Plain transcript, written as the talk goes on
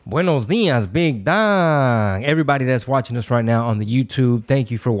Buenos dias, Big Dog. Everybody that's watching us right now on the YouTube, thank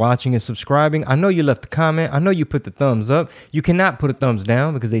you for watching and subscribing. I know you left a comment. I know you put the thumbs up. You cannot put a thumbs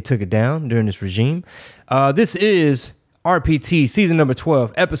down because they took it down during this regime. This is RPT season number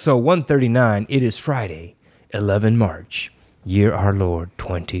 12, episode 139. It is Friday, 11 March, year our Lord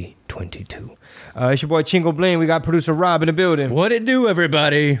 2022. It's your boy Chingo Bling. We got producer Rob in the building. What it do,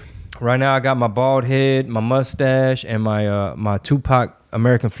 everybody? Right now, I got my bald head, my mustache, and my Tupac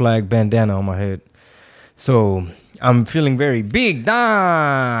American flag bandana on my head. So I'm feeling very big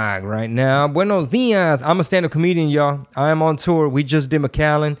dog right now. Buenos dias. I'm a stand-up comedian, y'all. I am on tour. We just did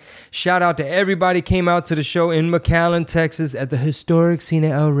McAllen. Shout out to everybody came out to the show in McAllen, Texas at the historic Cine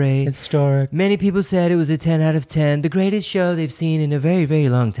El Rey. Historic. Many people said it was a 10 out of 10. The greatest show they've seen in a very, very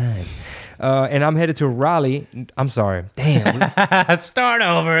long time. And I'm headed to Raleigh. I'm sorry. Damn. Start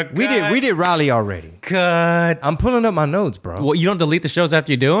over. We did Raleigh already. Cut. I'm pulling up my notes, bro. Well, you don't delete the shows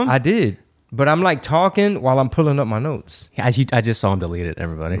after you do them? I did. But I'm like talking while I'm pulling up my notes. I just saw him delete it,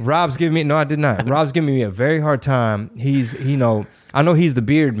 everybody. Rob's giving me, no, I did not. Rob's giving me a very hard time. I know he's the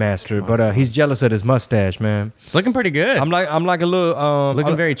beard master, but he's jealous of his mustache, man. It's looking pretty good. I'm like a little,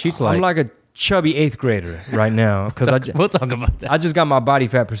 looking very Cheats-like. I'm like a chubby 8th grader right now because we'll talk about that. I just got my body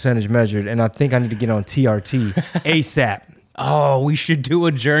fat percentage measured, and I think I need to get on TRT ASAP. Oh, we should do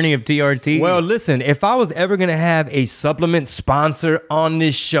a journey of TRT. Well, listen, if I was ever going to have a supplement sponsor on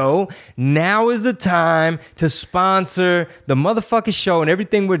this show, now is the time to sponsor the motherfucking show and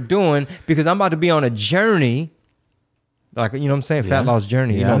everything we're doing, because I'm about to be on a journey. Like, you know what I'm saying? Fat loss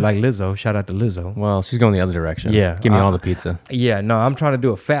journey. You know, like Lizzo. Shout out to Lizzo. Well, she's going the other direction. Yeah. Give me all the pizza. Yeah, no, I'm trying to do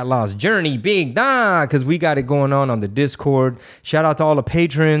a fat loss journey, big dog, because we got it going on the Discord. Shout out to all the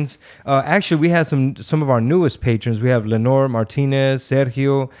patrons. Actually, we have some of our newest patrons. We have Lenore Martinez,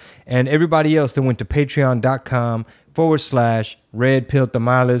 Sergio, and everybody else that went to patreon.com/Red Pill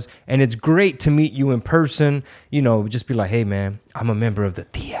Tamales. And it's great to meet you in person. You know, just be like, hey, man, I'm a member of the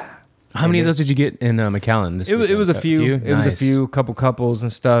Tia. How many of those did you get in McAllen this weekend? It was a few. It was a Nice. few, couple couples and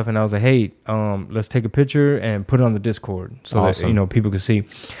stuff. And I was like, hey, let's take a picture and put it on the Discord so Awesome. that people can see.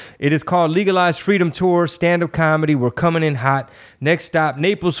 It is called Legalized Freedom Tour, stand-up comedy. We're coming in hot. Next stop,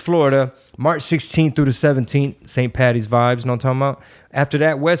 Naples, Florida, March 16th through the 17th. St. Patty's vibes, you know what I'm talking about? After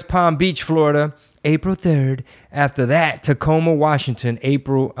that, West Palm Beach, Florida, April 3rd. After that, Tacoma, Washington,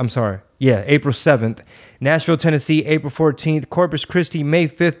 April 7th. Nashville, Tennessee, April 14th. Corpus Christi, May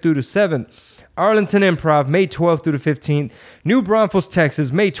 5th through the 7th. Arlington Improv, May 12th through the 15th. New Braunfels,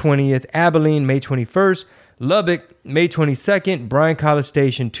 Texas, May 20th. Abilene, May 21st. Lubbock, May 22nd. Bryan College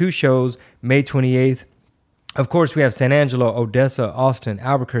Station, 2 shows, May 28th. Of course, we have San Angelo, Odessa, Austin,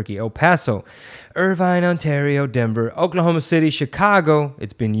 Albuquerque, El Paso, Irvine, Ontario, Denver, Oklahoma City, Chicago.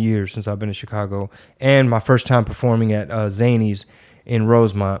 It's been years since I've been to Chicago. And my first time performing at Zanies in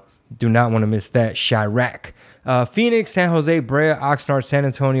Rosemont. Do not want to miss that. Chirac. Phoenix, San Jose, Brea, Oxnard, San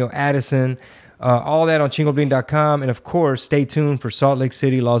Antonio, Addison. All that on chingobling.com. And of course, stay tuned for Salt Lake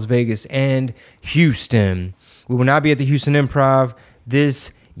City, Las Vegas, and Houston. We will not be at the Houston Improv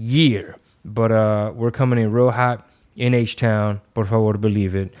this year, but we're coming in real hot in H-Town. Por favor,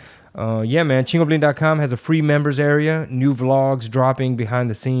 believe it. Yeah, man. Chingobling.com has a free members area. New vlogs dropping behind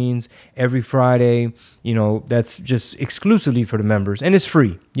the scenes every Friday. You know, that's just exclusively for the members. And it's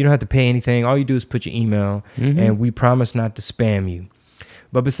free. You don't have to pay anything. All you do is put your email. And we promise not to spam you.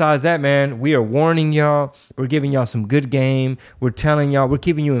 But besides that, man, we are warning y'all. We're giving y'all some good game. We're telling y'all. We're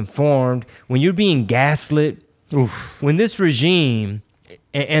keeping you informed. When you're being gaslit, when this regime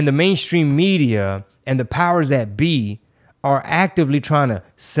and the mainstream media and the powers that be are actively trying to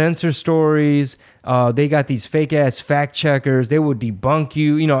censor stories. They got these fake ass fact checkers. They will debunk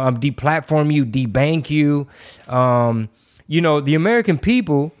you, deplatform you, debank you. The American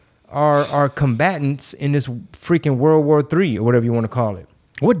people are combatants in this freaking World War III or whatever you want to call it.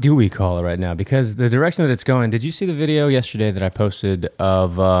 What do we call it right now? Because the direction that it's going, did you see the video yesterday that I posted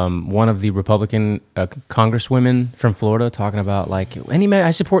of one of the Republican congresswomen from Florida talking about like,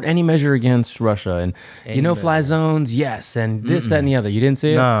 I support any measure against Russia and fly zones, yes, and this, that, and the other. You didn't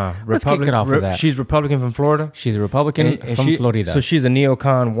see it? Nah. Let's kick it off with that. She's Republican from Florida? She's a Republican from Florida. So she's a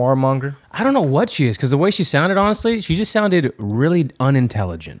neocon warmonger? I don't know what she is, because the way she sounded, honestly, she just sounded really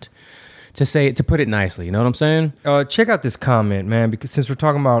unintelligent. To put it nicely, you know what I'm saying? Check out this comment, man, because since we're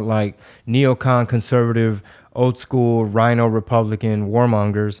talking about like neocon, conservative, old school, rhino Republican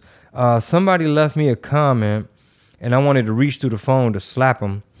warmongers, somebody left me a comment, and I wanted to reach through the phone to slap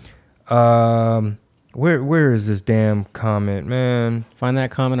him. Where is this damn comment, man? Find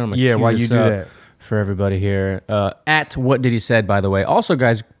that comment. I'm gonna while you do that. For everybody here. At What Did He Said, by the way. Also,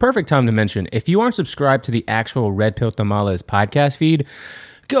 guys, perfect time to mention, if you aren't subscribed to the actual Red Pill Tamales podcast feed,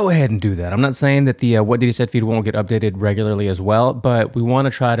 go ahead and do that. I'm not saying that the What Did He Said feed won't get updated regularly as well, but we want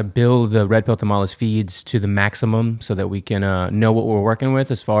to try to build the Red Pill Tamales feeds to the maximum so that we can know what we're working with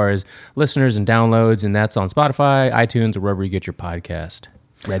as far as listeners and downloads, and that's on Spotify, iTunes, or wherever you get your podcast.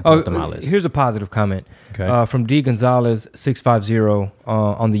 Red Pill Tamales. Here's a positive comment from D Gonzalez 650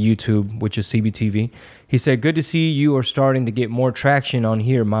 on the YouTube, which is CBTV. He said, "Good to see you are starting to get more traction on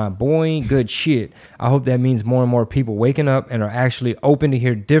here, my boy. Good shit. I hope that means more and more people waking up and are actually open to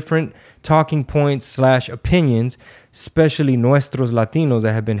hear different talking points / opinions, especially nuestros Latinos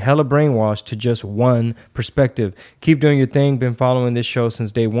that have been hella brainwashed to just one perspective. Keep doing your thing. Been following this show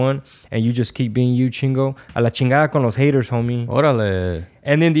since day one, and you just keep being you, chingo. A la chingada con los haters, homie." Órale.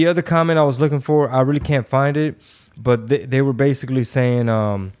 And then the other comment I was looking for, I really can't find it, but they were basically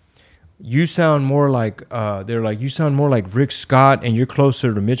saying, you sound more like, they're like, you sound more like Rick Scott and you're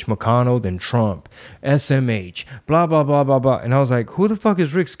closer to Mitch McConnell than Trump. SMH, blah, blah, blah, blah, blah. And I was like, who the fuck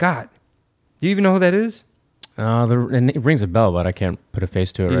is Rick Scott? Do you even know who that is? And it rings a bell, but I can't put a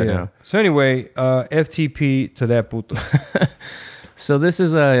face to it right now. So anyway, FTP to that puto. So this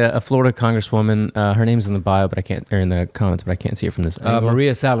is a Florida congresswoman. Her name's in the bio, but I can't, or in the comments, but I can't see it from this angle.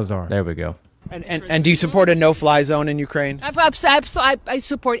 Maria Salazar. There we go. And do you support a no-fly zone in Ukraine? I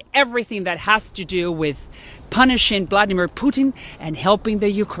support everything that has to do with punishing Vladimir Putin and helping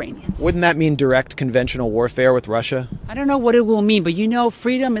the Ukrainians. Wouldn't that mean direct conventional warfare with Russia? I don't know what it will mean, but you know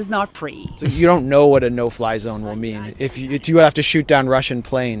freedom is not free. So you don't know what a no-fly zone will mean. If you have to shoot down Russian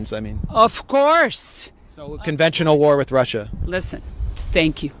planes, I mean. Of course. So conventional war with Russia. Listen,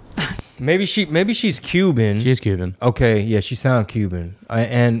 thank you. Maybe she's Cuban. She's Cuban. Okay, yeah, she sounds Cuban,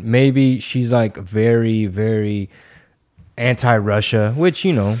 and maybe she's like very, very anti-Russia, which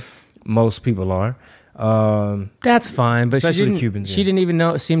most people are. That's fine, but especially Cubans. She didn't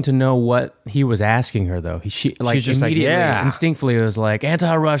even seem to know what he was asking her though. She's just immediately, instinctively, it was like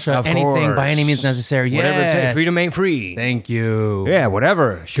anti-Russia, of anything course. by any means necessary. Whatever it takes. Yes. Freedom ain't free. Thank you. Yeah,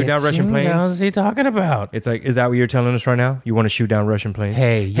 whatever. Shoot down Russian planes. What is he talking about? It's like, is that what you're telling us right now? You want to shoot down Russian planes?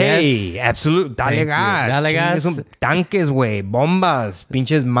 Hey, yes. Absolute. Dale Thank you. gas. Dale gas. Chingue tanques, güey. Bombas.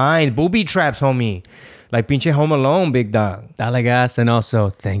 Pinches mines. Booby traps, homie. Like pinche Home Alone, big dog. Dale gas, and also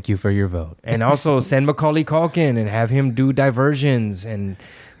thank you for your vote. And also send Macaulay Culkin and have him do diversions and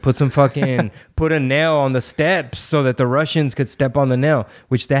put a nail on the steps so that the Russians could step on the nail,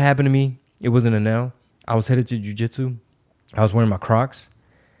 which that happened to me. It wasn't a nail. I was headed to jiu-jitsu. I was wearing my Crocs.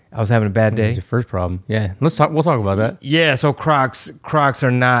 I was having a bad day. That's your first problem. Yeah, we'll talk about that. Yeah, so Crocs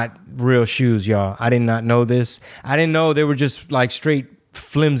are not real shoes, y'all. I did not know this. I didn't know they were just like straight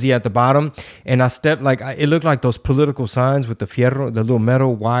flimsy at the bottom, and I stepped it looked like those political signs with the fierro, the little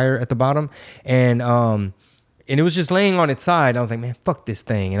metal wire at the bottom, and it was just laying on its side. I was like, man, fuck this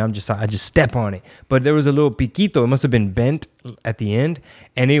thing, and I just step on it, but there was a little piquito. It must have been bent at the end,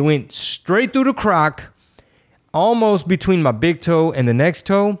 and it went straight through the Croc, almost between my big toe and the next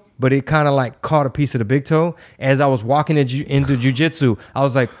toe, but it kind of like caught a piece of the big toe. As I was walking into jiu-jitsu, I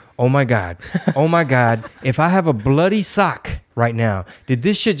was like, oh my God, if I have a bloody sock right now, did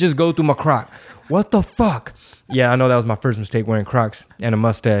this shit just go through my Croc? What the fuck? Yeah, I know that was my first mistake, wearing Crocs and a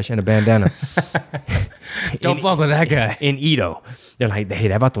mustache and a bandana. Don't fuck with that guy. In Edo. They're like, hey,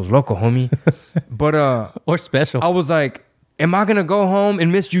 that vato's loco, homie. But or special. I was like, am I gonna go home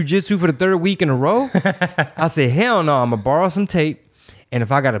and miss jiu-jitsu for the third week in a row? I said, hell no, I'm gonna borrow some tape. And if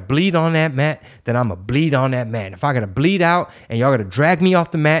I got to bleed on that mat, then I'm going to bleed on that mat. If I got to bleed out and y'all got to drag me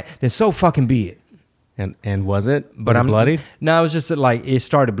off the mat, then so fucking be it. And was it? Was it bloody? No, it was just like it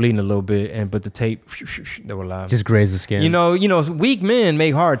started bleeding a little bit, but the tape, they were live. Just grazed the skin. You know, weak men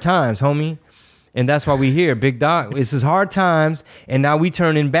make hard times, homie. And that's why we here, big dog. This is hard times, and now we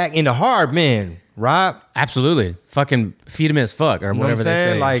turning back into hard men, right? Absolutely. Fucking feed him as fuck or whatever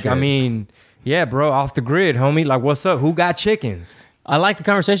they say. Like, shit. I mean, yeah, bro, off the grid, homie. Like, what's up? Who got chickens? I liked the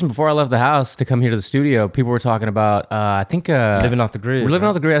conversation before I left the house to come here to the studio. People were talking about, I think... living off the grid. We're living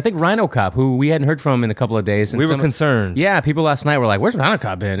off the grid. I think Rhino Cop, who we hadn't heard from in a couple of days. And we were concerned. Yeah, people last night were like, where's Rhino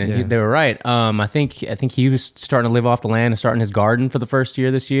Cop been? And they were right. I think he was starting to live off the land and starting his garden for the first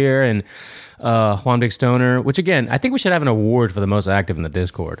year this year. And Juan Big Stoner, which again, I think we should have an award for the most active in the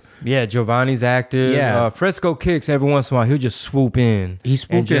Discord. Yeah, Giovanni's active. Yeah. Fresco Kicks, every once in a while, he'll just swoop in. He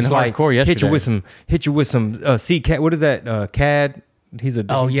swooped in just hardcore yesterday. Hit you with some C-CAD. What is that? CAD? He's a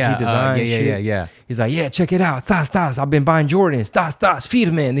he designed shit. Yeah. He's like, yeah, check it out. Stas, I've been buying Jordans. Stas, feed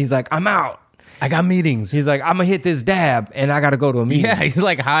him in. He's like, I'm out. I got meetings. He's like, I'm gonna hit this dab and I gotta go to a meeting. Yeah, he's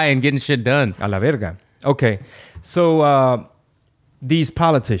like high and getting shit done. A la verga. Okay, so these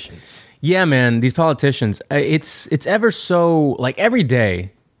politicians. Yeah, man, these politicians. It's ever so like every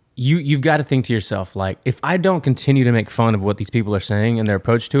day. you've got to think to yourself, like, if I don't continue to make fun of what these people are saying and their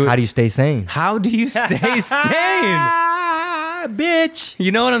approach to it, How do you stay sane? how do you stay sane? Bitch.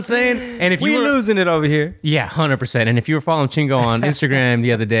 You know what I'm saying? And if We you were losing it over here. Yeah, 100%. And if you were following Chingo on Instagram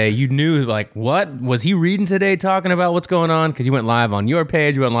the other day, you knew, like, what was he reading today, talking about what's going on? Because you went live on your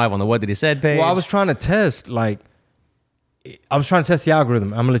page, you went live on the What Did He Said page. Well, I was trying to test, like, I was trying to test the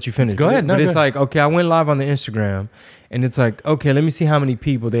algorithm. I'm gonna let you finish. Go ahead. But No, it's go like, okay, I went live on the Instagram, and it's like, okay, let me see how many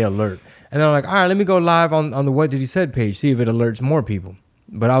people they alert. And then I'm like, all right, let me go live on the What Did He Said page, see if it alerts more people.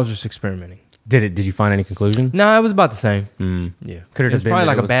 But I was just experimenting. Did you find any conclusion? No, it was about the same. Yeah, Could it it's have been probably that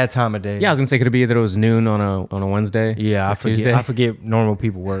like it a was- bad time of day. Yeah, I was gonna say, could it be that it was noon on a Wednesday? Yeah, or I forget. Tuesday? I forget normal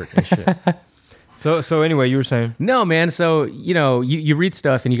people work and shit. So anyway, you were saying. No, man. So, you read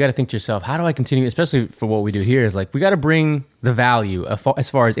stuff and you got to think to yourself, how do I continue, especially for what we do here, is like, we got to bring the value as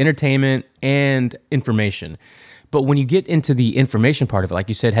far as entertainment and information. But when you get into the information part of it, like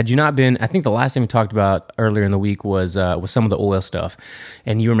you said, had you not been, I think the last thing we talked about earlier in the week was some of the oil stuff,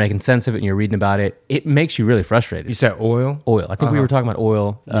 and you were making sense of it and you're reading about it. It makes you really frustrated. You said oil. Oil. I think we were talking about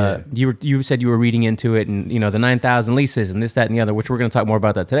oil. Yeah. You said you were reading into it, and the 9,000 leases and this, that, and the other, which we're going to talk more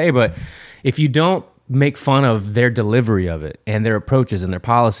about that today. But if you don't make fun of their delivery of it and their approaches and their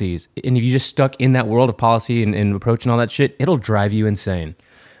policies, and if you just stuck in that world of policy and approach and all that shit, it'll drive you insane.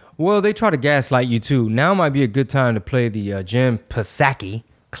 Well, they try to gaslight you too. Now might be a good time to play the Jen Psaki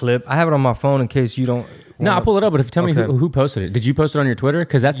clip. I have it on my phone in case you don't. No, I'll pull it up. But if tell me Okay. who posted it. Did you post it on your Twitter?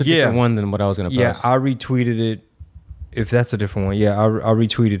 Because that's a different one than what I was going to Yeah, post. I retweeted it. If that's a different one, yeah, I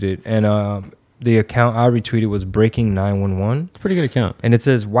retweeted it, and the account I retweeted was Breaking 911, It's a pretty good account. and it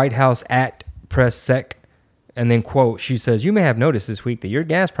says White House at Press Sec, and then quote, she says, "You may have noticed this week that your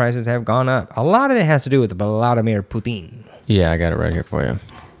gas prices have gone up. A lot of it has to do with Vladimir Putin." Yeah, I got it right here for you.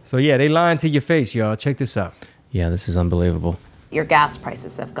 So yeah, they lying to your face, y'all. Check this out. Yeah, this is unbelievable. Your gas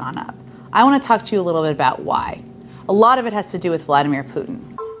prices have gone up. I want to talk to you a little bit about why. A lot of it has to do with Vladimir Putin.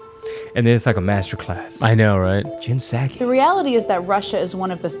 And then it's like a master class. I know, right? Jen Psaki. The reality is that Russia is one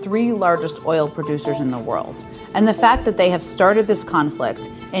of the 3 largest oil producers in the world. And the fact that they have started this conflict,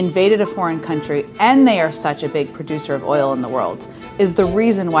 invaded a foreign country, and they are such a big producer of oil in the world is the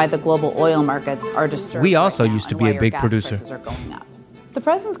reason why the global oil markets are disturbed. We also right now used to and be why a your big gas producer. prices are going up. The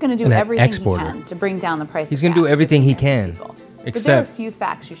president's going to do An everything exporter. he can to bring down the price He's of gonna do gas for everything the he American can, people. But there are a except few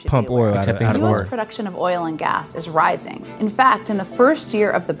facts you should pump be aware oil of. out of Except U.S. oil. production of oil and gas is rising. In fact, in the first year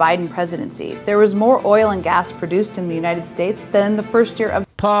of the Biden presidency, there was more oil and gas produced in the United States than the first year of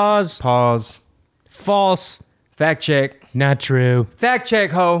Pause. False. Fact check. Not true. Fact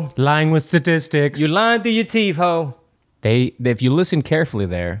check, ho. Lying with statistics. You lying through your teeth, ho. If you listen carefully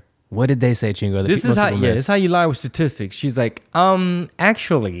there, what did they say, Chingo? that This is most how, people yeah, miss? this is how you lie with statistics. She's like,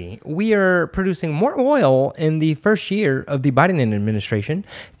 actually, we are producing more oil in the first year of the Biden administration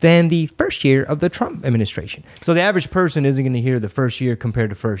than the first year of the Trump administration. So the average person isn't going to hear the first year compared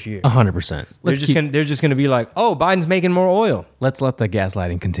to first year. 100%. They're just gonna be like, oh, Biden's making more oil. Let's let the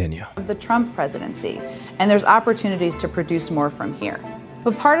gaslighting continue. the Trump presidency, and there's opportunities to produce more from here.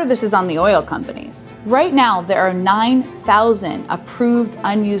 But part of this is on the oil companies. Right now, there are 9,000 approved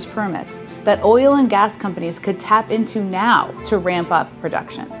unused permits that oil and gas companies could tap into now to ramp up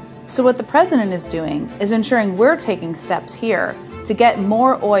production. So what the president is doing is ensuring we're taking steps here to get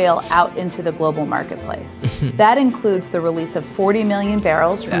more oil out into the global marketplace. That includes the release of 40 million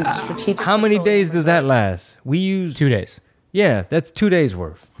barrels from the strategic. How many Petroleum days does that last? We use 2 days. Yeah, that's 2 days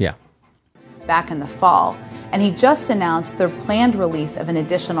worth. Yeah. back in the fall, and he just announced the planned release of an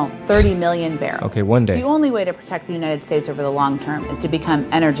additional 30 million barrels. Okay, one day. The only way to protect the United States over the long term is to become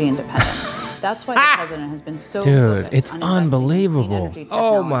energy independent. That's why the president has been so Dude, focused it's on investing in clean unbelievable. energy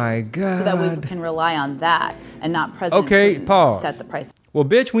Oh my technologies, so that we God. can rely on that and not President Okay, Putin pause. to set the price. Well,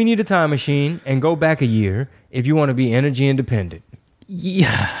 bitch, we need a time machine and go back a year if you want to be energy independent.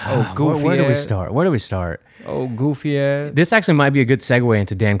 Yeah. Oh, goofy Where do we ass. start? Where do we start? Oh, goofy ass. This actually might be a good segue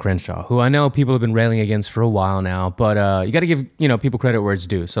into Dan Crenshaw, who I know people have been railing against for a while now, but you got to give people credit where it's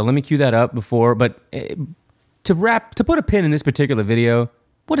due. So let me cue that up before. But to put a pin in this particular video,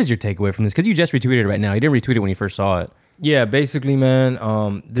 what is your takeaway from this? Because you just retweeted it right now. You didn't retweet it when you first saw it. Yeah, basically,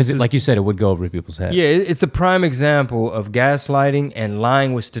 man. This is Like you said, it would go over people's heads. Yeah, it's a prime example of gaslighting and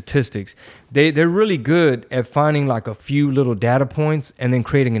lying with statistics. They're really good at finding like a few little data points and then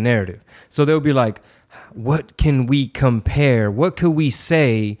creating a narrative. So they'll be like, what can we compare? What could we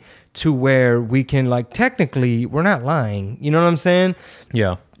say to where we can like technically we're not lying. You know what I'm saying?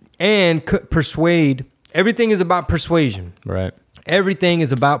 Yeah. And persuade. Everything is about persuasion. Right. Everything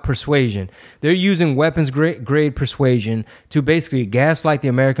is about persuasion. They're using weapons grade persuasion to basically gaslight the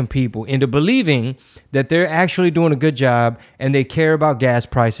American people into believing that they're actually doing a good job and they care about gas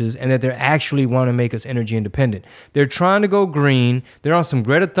prices and that they actually want to make us energy independent. They're trying to go green. They're on some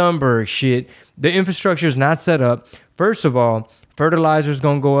Greta Thunberg shit. The infrastructure is not set up. First of all, fertilizer is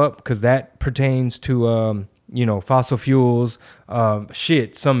going to go up because that pertains to, fossil fuels,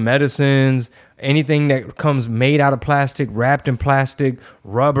 some medicines, anything that comes made out of plastic, wrapped in plastic,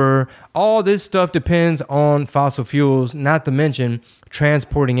 rubber, all this stuff depends on fossil fuels, not to mention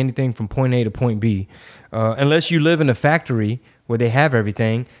transporting anything from point A to point B. Unless you live in a factory where they have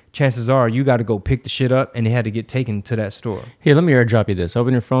everything, chances are you got to go pick the shit up and they had to get taken to that store. Here, let me airdrop you this.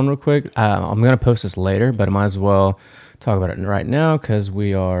 Open your phone real quick. I'm going to post this later, but I might as well talk about it right now because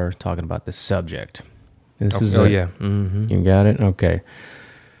we are talking about this subject. This is yeah. Mm-hmm. You got it? Okay.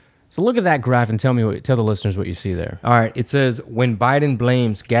 So look at that graph and tell the listeners what you see there. All right. It says when Biden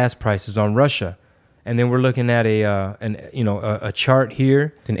blames gas prices on Russia, and then we're looking at a chart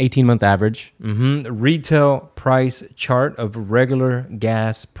here. It's an 18-month average. Mm-hmm. Retail price chart of regular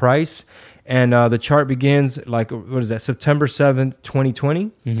gas price, and the chart begins September 7th,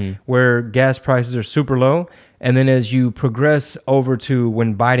 2020, where gas prices are super low, and then as you progress over to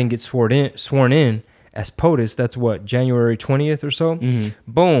when Biden gets sworn in as POTUS, that's what, January 20th or so? Mm-hmm.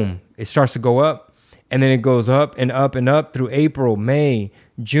 Boom, it starts to go up, and then it goes up and up and up through April, May,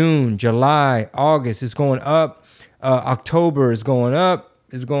 June, July, August. It's going up. October is going up.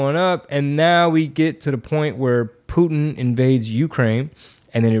 And now we get to the point where Putin invades Ukraine,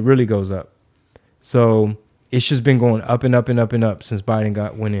 and then it really goes up. So it's just been going up and up and up and up since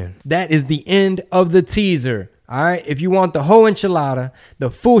Biden went in. That is the end of the teaser. All right, if you want the whole enchilada, the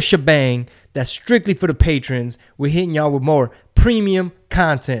full shebang, that's strictly for the patrons. We're hitting y'all with more premium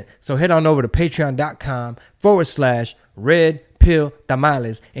content. So head on over to patreon.com/Red Pill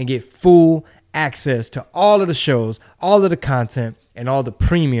Tamales and get full access to all of the shows, all of the content, and all the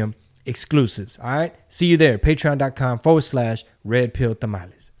premium exclusives. All right, see you there. Patreon.com/Red Pill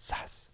Tamales. Sas.